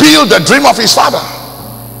 to build the dream of his father.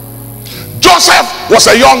 Joseph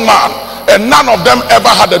was a young man, and none of them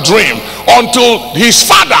ever had a dream until his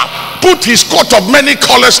father put his coat of many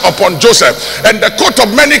colors upon Joseph, and the coat of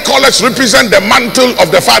many colors represent the mantle of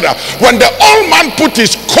the father. When the old man put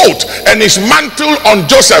his coat and his mantle on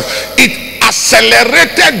Joseph, it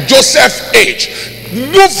accelerated Joseph's age,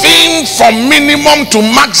 moving from minimum to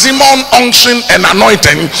maximum unction and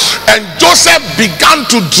anointing. And Joseph began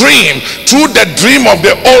to dream through the dream of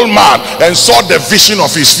the old man and saw the vision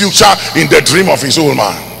of his future in the dream of his old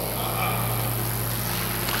man.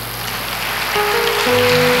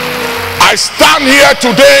 I stand here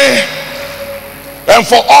today, and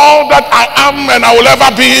for all that I am and I will ever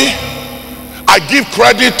be, I give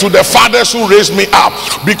credit to the fathers who raised me up,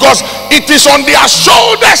 because it is on their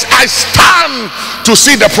shoulders I stand to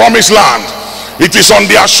see the promised land. It is on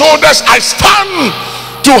their shoulders I stand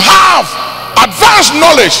to have advanced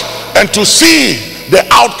knowledge and to see the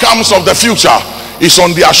outcomes of the future. is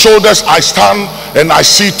on their shoulders. I stand and I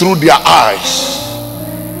see through their eyes.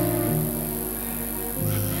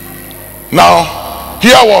 Now,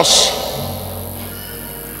 here was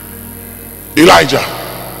Elijah.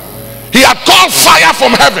 He had called fire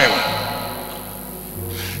from heaven,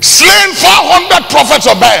 slain 400 prophets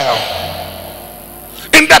of Baal.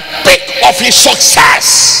 In the peak of his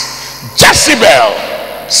success,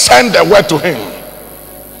 Jezebel sent a word to him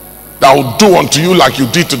that will do unto you like you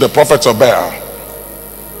did to the prophets of Baal.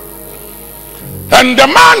 And the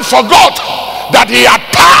man forgot that he had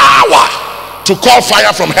power to call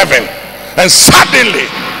fire from heaven. And suddenly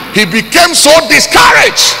he became so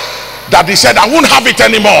discouraged that he said, I won't have it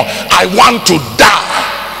anymore. I want to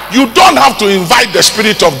die. You don't have to invite the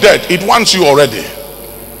spirit of death. It wants you already.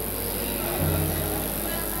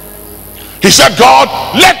 He said, God,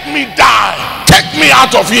 let me die. Take me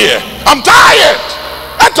out of here. I'm tired.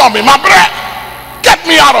 Let me my breath. Get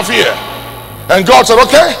me out of here. And God said,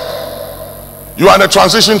 okay, you are in a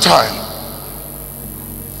transition time.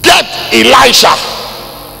 Get Elisha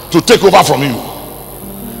to take over from you.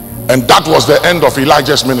 And that was the end of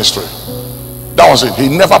Elijah's ministry. That was it. He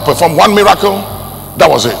never performed one miracle. That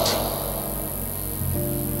was it.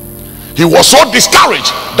 He was so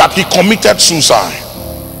discouraged that he committed suicide.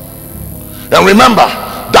 And remember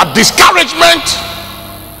that discouragement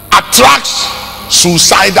attracts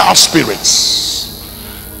suicidal spirits,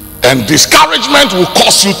 and discouragement will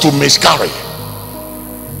cause you to miscarry.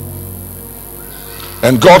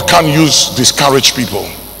 And God can use discouraged people.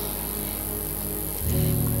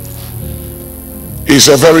 It's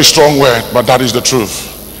a very strong word, but that is the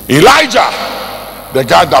truth. Elijah, the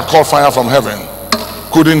guy that called fire from heaven,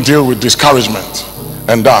 couldn't deal with discouragement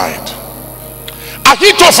and died.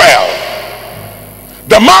 Ahithophel,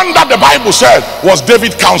 the man that the Bible said was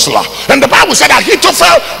David's counselor, and the Bible said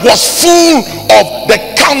Ahithophel was full of the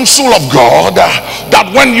counsel of God,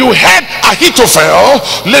 that when you heard Ahithophel,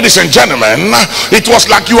 ladies and gentlemen, it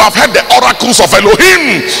was like you have heard the oracles of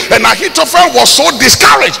Elohim. And Ahithophel was so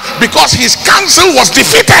discouraged because his counsel was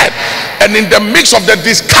defeated, and in the midst of the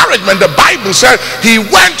discouragement, the Bible said he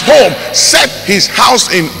went home, set his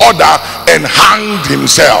house in order, and hanged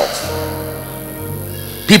himself.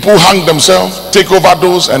 People hang themselves, take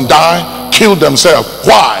overdose and die, kill themselves.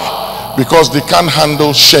 Why? Because they can't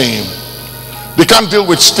handle shame. They can't deal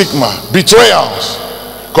with stigma, betrayals,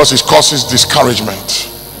 because it causes discouragement.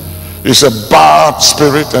 It's a bad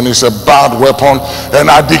spirit and it's a bad weapon. And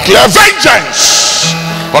I declare vengeance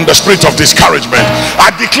on the spirit of discouragement.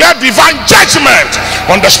 I declare divine judgment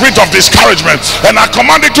on the spirit of discouragement, and I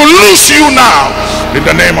command it to loose you now in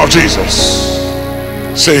the name of Jesus.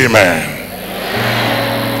 Say amen.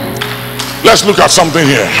 Let's look at something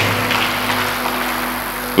here.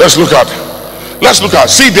 Let's look at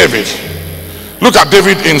see David. Look at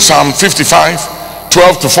David in Psalm 55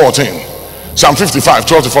 12 to 14. Psalm 55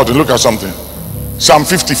 12 to 14. Look at something. Psalm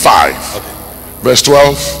 55 verse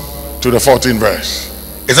 12 to the 14th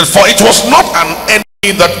verse. It says, for it was not an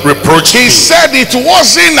enemy that reproached me. He said it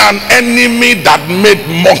wasn't an enemy that made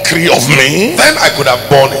mockery of me. Then I could have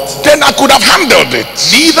borne it. Then I could have handled it.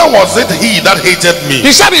 Neither was it he that hated me. He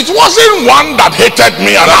said it wasn't one that hated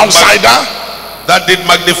me, an outsider, that did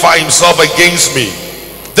magnify himself against me.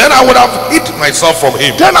 Then I would have hid myself from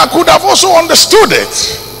him. Then I could have also understood it.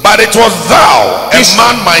 But it was thou, a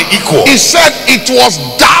man my equal. He said it was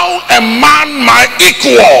thou, a man my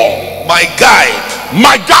equal, my guide,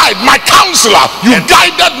 my counselor. You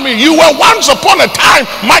guided me. You were once upon a time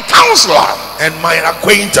my counselor and my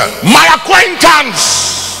acquaintance.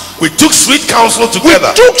 We took sweet counsel together.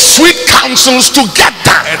 We took sweet counsels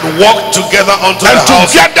together and walked together unto and the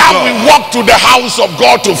house of God. We walked to the house of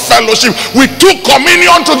God to fellowship. We took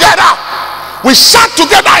communion together. We sat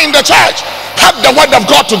together in the church, had the word of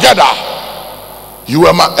God together. You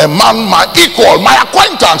were a man my equal, my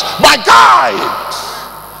acquaintance, my guide,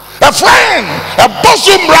 a friend, a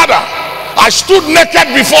bosom brother. I stood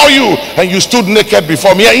naked before you and you stood naked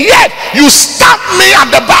before me, and yet you stabbed me at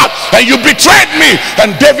the back and you betrayed me.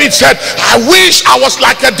 And David said, I wish I was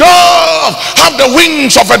like a dove, have the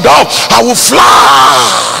wings of a dove. I will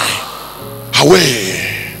fly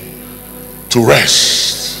away to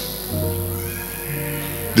rest.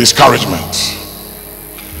 Discouragement.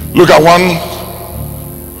 Look at one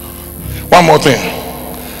more thing.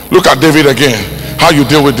 Look at David again, how you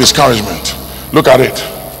deal with discouragement. Look at it.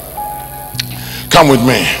 Come with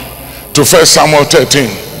me to 1 Samuel 13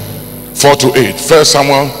 4 to 8. 1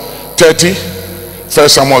 Samuel 30, 1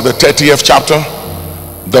 Samuel the 30th chapter,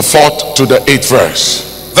 the 4th to the 8th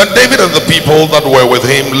verse. Then David and the people that were with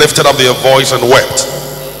him lifted up their voice and wept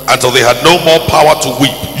until they had no more power to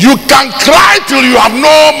weep. You can cry till you have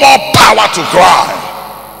no more power to cry.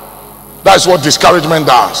 That's what discouragement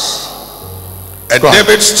does. And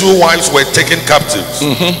David's 2 wives were taken captives.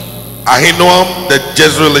 Ahinoam the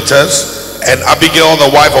Jezreelitess, and Abigail the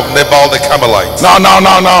wife of Nabal the Carmelite. Now.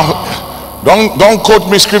 Don't quote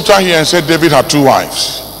me scripture here and say David had 2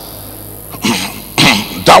 wives.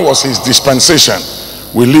 That was his dispensation.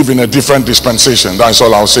 We live in a different dispensation. That's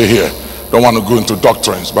all I'll say here. Don't want to go into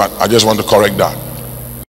doctrines, but I just want to correct that.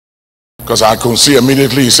 Because I could see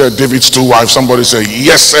immediately he said David's 2 wives. Somebody say,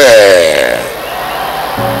 yes, sir.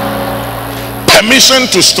 Permission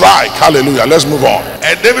to strike. Hallelujah. Let's move on.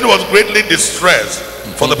 And David was greatly distressed,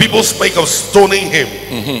 for the people spake of stoning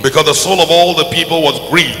him, because the soul of all the people was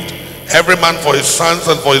grieved, every man for his sons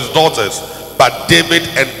and for his daughters. But David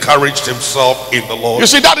encouraged himself in the Lord. You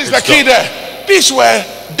see, that is the key there. This where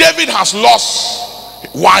David has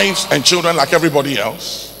lost wives and children like everybody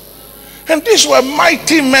else. And these were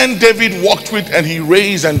mighty men David walked with and he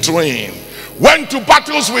raised and trained. Went to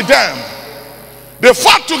battles with them. They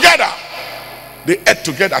fought together. They ate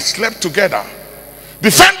together, slept together.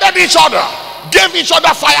 Defended each other. Gave each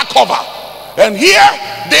other fire cover. And here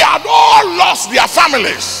they had all lost their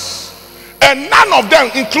families. And none of them,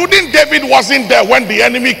 including David, wasn't there when the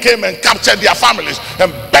enemy came and captured their families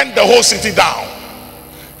and bent the whole city down.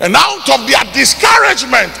 And out of their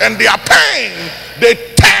discouragement and their pain, they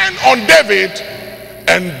turned on David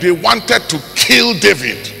and they wanted to kill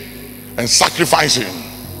David and sacrifice him.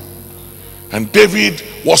 And David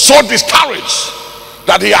was so discouraged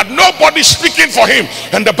that he had nobody speaking for him.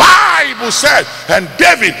 And the Bible said, and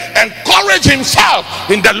David encouraged himself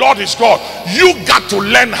in the Lord his God. You got to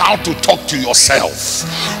learn how to talk to yourself.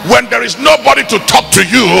 When there is nobody to talk to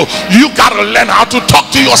you, you got to learn how to talk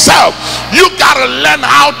to yourself. You got to learn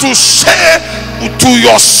how to say to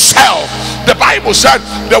yourself. The Bible said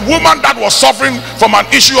the woman that was suffering from an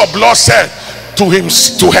issue of blood said to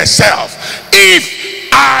herself, if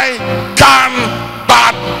I can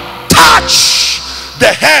but touch the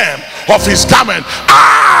hem of his garment,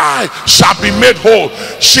 I shall be made whole.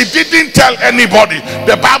 She didn't tell anybody.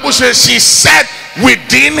 The Bible says she said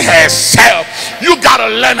within herself. You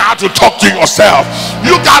gotta learn how to talk to yourself.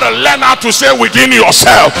 You gotta learn how to say within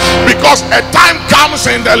yourself, because a time comes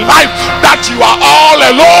in the life that you are all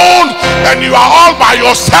alone and you are all by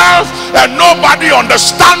yourself and nobody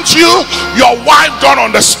understands you. Your wife don't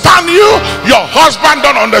understand you, your husband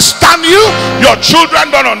don't understand you, your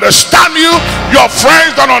children don't understand you, your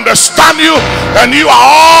friends don't understand you, and you are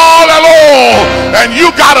all alone. And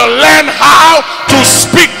you gotta learn how to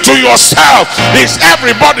speak to yourself. Is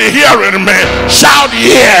everybody hearing me? Shout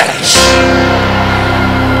yes.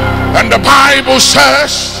 And the Bible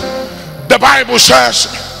says,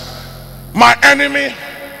 my enemy,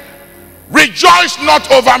 rejoice not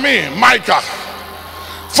over me, Micah,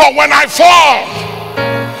 for when I fall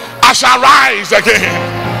I shall rise again.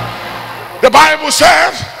 The Bible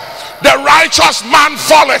says the righteous man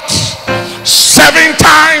falleth 7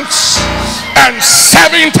 times, and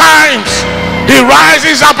 7 times he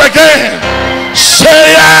rises up again.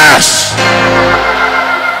 Say yes.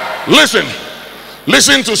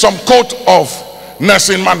 Listen to some quote of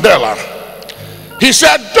Nelson Mandela. He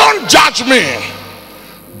said, don't judge me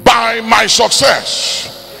by my success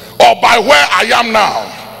or by where I am now,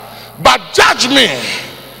 but judge me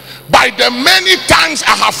by the many times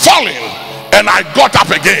I have fallen and I got up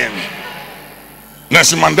again.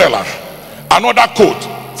 Nelson Mandela. Another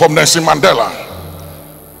quote from Nelson Mandela.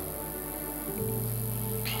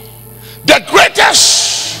 The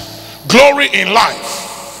greatest glory in life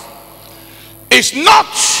is not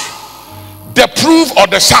the proof or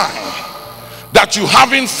the sign that you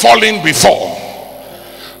haven't fallen before,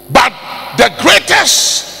 but the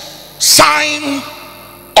greatest sign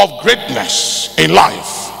of greatness in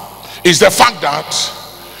life is the fact that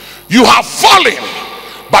you have fallen,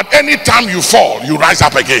 but anytime you fall, you rise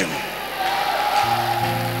up again.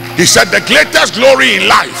 He said the greatest glory in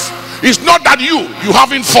life is not that you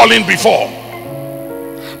haven't fallen before,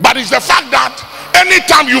 but it's the fact that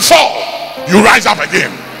anytime you fall, you rise up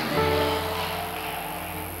again.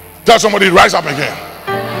 Tell somebody, rise up again.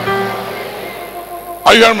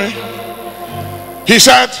 Are you hearing me? He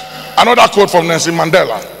said, another quote from Nelson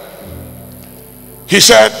Mandela. He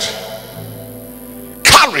said,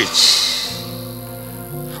 courage,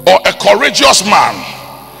 or a courageous man,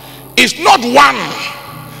 is not one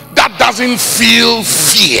that doesn't feel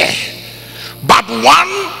fear, but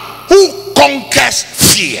one who conquers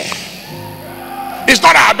fear. It's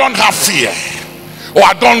not that I don't have fear or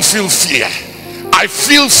I don't feel fear. I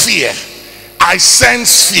feel fear, I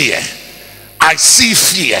sense fear, I see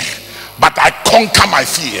fear, but I conquer my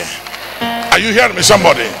fear. Are you hearing me,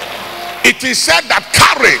 somebody? It is said that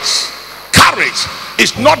courage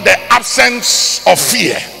is not the absence of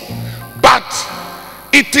fear, but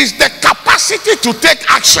it is the capacity to take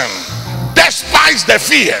action despite the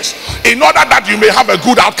fears, in order that you may have a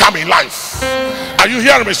good outcome in life. Are you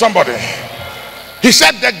hearing me, somebody? He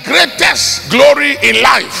said the greatest glory in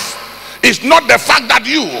life is not the fact that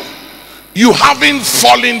you haven't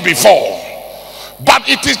fallen before, but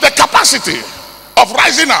it is the capacity of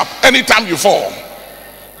rising up anytime you fall.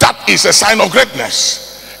 That is a sign of greatness.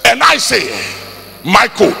 And I say, my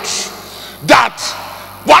quote, that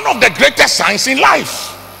one of the greatest signs in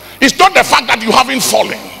life is not the fact that you haven't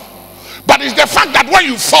fallen, but it's the fact that when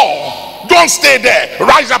you fall, don't stay there,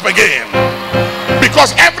 rise up again.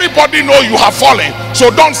 Because everybody knows you have fallen,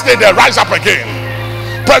 so don't stay there, rise up again.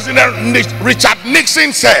 President Richard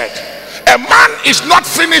Nixon said, a man is not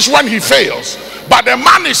finished when he fails, but a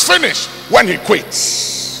man is finished when he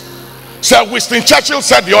quits. Sir Winston Churchill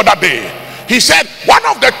said the other day, he said, one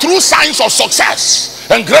of the true signs of success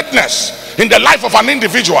and greatness in the life of an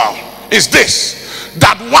individual is this,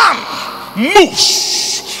 that one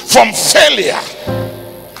moves from failure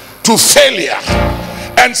to failure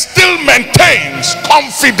and still maintains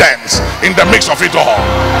confidence in the midst of it all.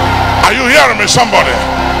 Are you hearing me, somebody?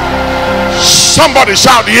 Somebody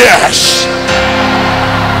shout yes.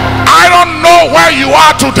 I don't know where you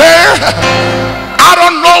are today. I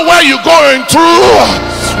don't know where you're going through,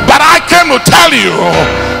 but I came to tell you,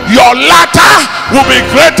 your latter will be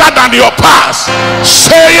greater than your past.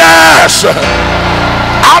 Say yes.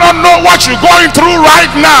 I don't know what you're going through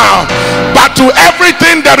right now, but to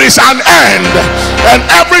everything there is an end, and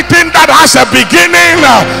everything that has a beginning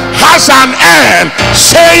has an end.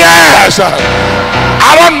 Say yes.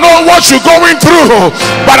 I don't know what you're going through,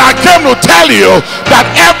 but I came to tell you that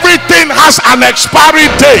everything has an expiry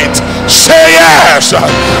date. Say yes.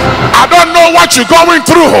 I don't know what you're going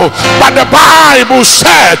through, but the Bible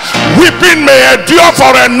said weeping may endure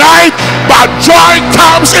for a night, but joy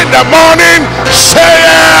comes in the morning. Say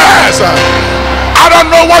yes. I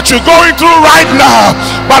don't know what you're going through right now,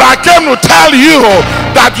 but I came to tell you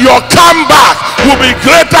that your comeback will be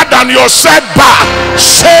greater than your setback.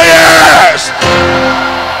 Say yes.